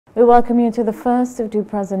We welcome you to the first of two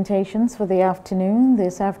presentations for the afternoon.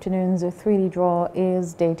 This afternoon's 3D draw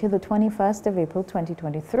is dated the 21st of April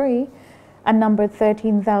 2023 and numbered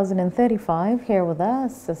 13,035. Here with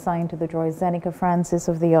us, assigned to the draw is Zenica Francis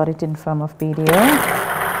of the auditing firm of BDO.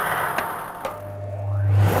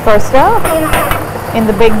 First up, in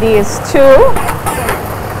the big D is 2,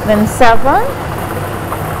 then 7,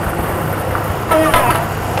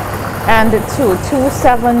 and 2.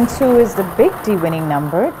 272 is the big D winning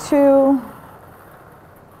number. 2,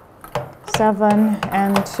 7,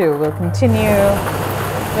 and 2. We'll continue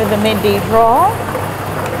with the midday draw.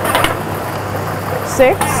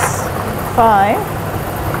 6, 5,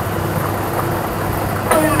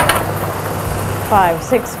 5.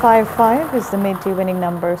 6, 5, 5 is the midday winning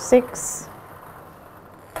number. 6,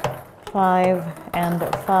 5, and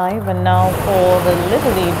 5. And now for the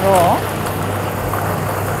little D draw.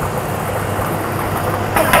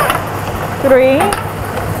 3,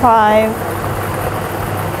 5,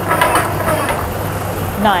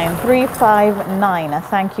 9. 3, 5, 9.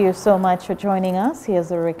 Thank you so much for joining us. Here's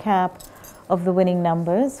a recap of the winning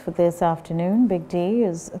numbers for this afternoon. Big D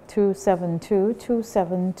is 272,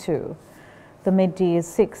 272. The mid D is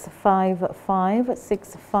 655,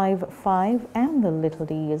 655, and the little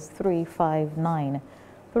D is 359,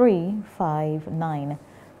 359.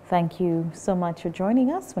 Thank you so much for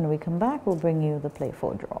joining us. When we come back, we'll bring you the Play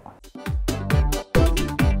 4 draw.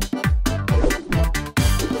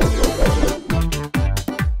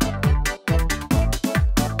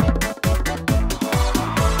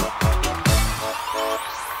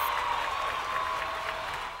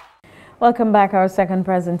 Welcome back. Our second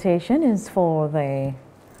presentation is for the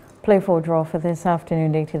Play 4 draw for this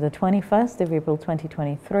afternoon, dated the 21st of April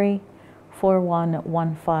 2023.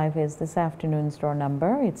 4115 is this afternoon's draw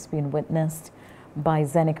number. It's been witnessed by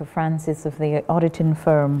Zenica Francis of the auditing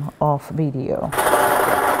firm of BDO.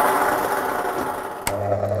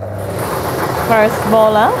 First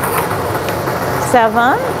bowler,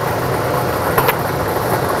 7,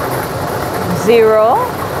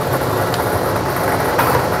 0,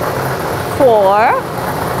 4,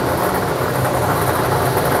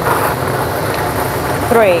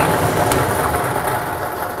 3.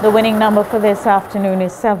 The winning number for this afternoon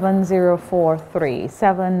is 7043.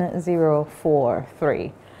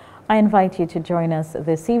 7043. I invite you to join us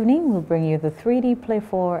this evening. We'll bring you the 3D Play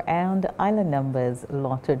 4 and Island Numbers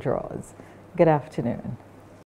Lotto draws. Good afternoon.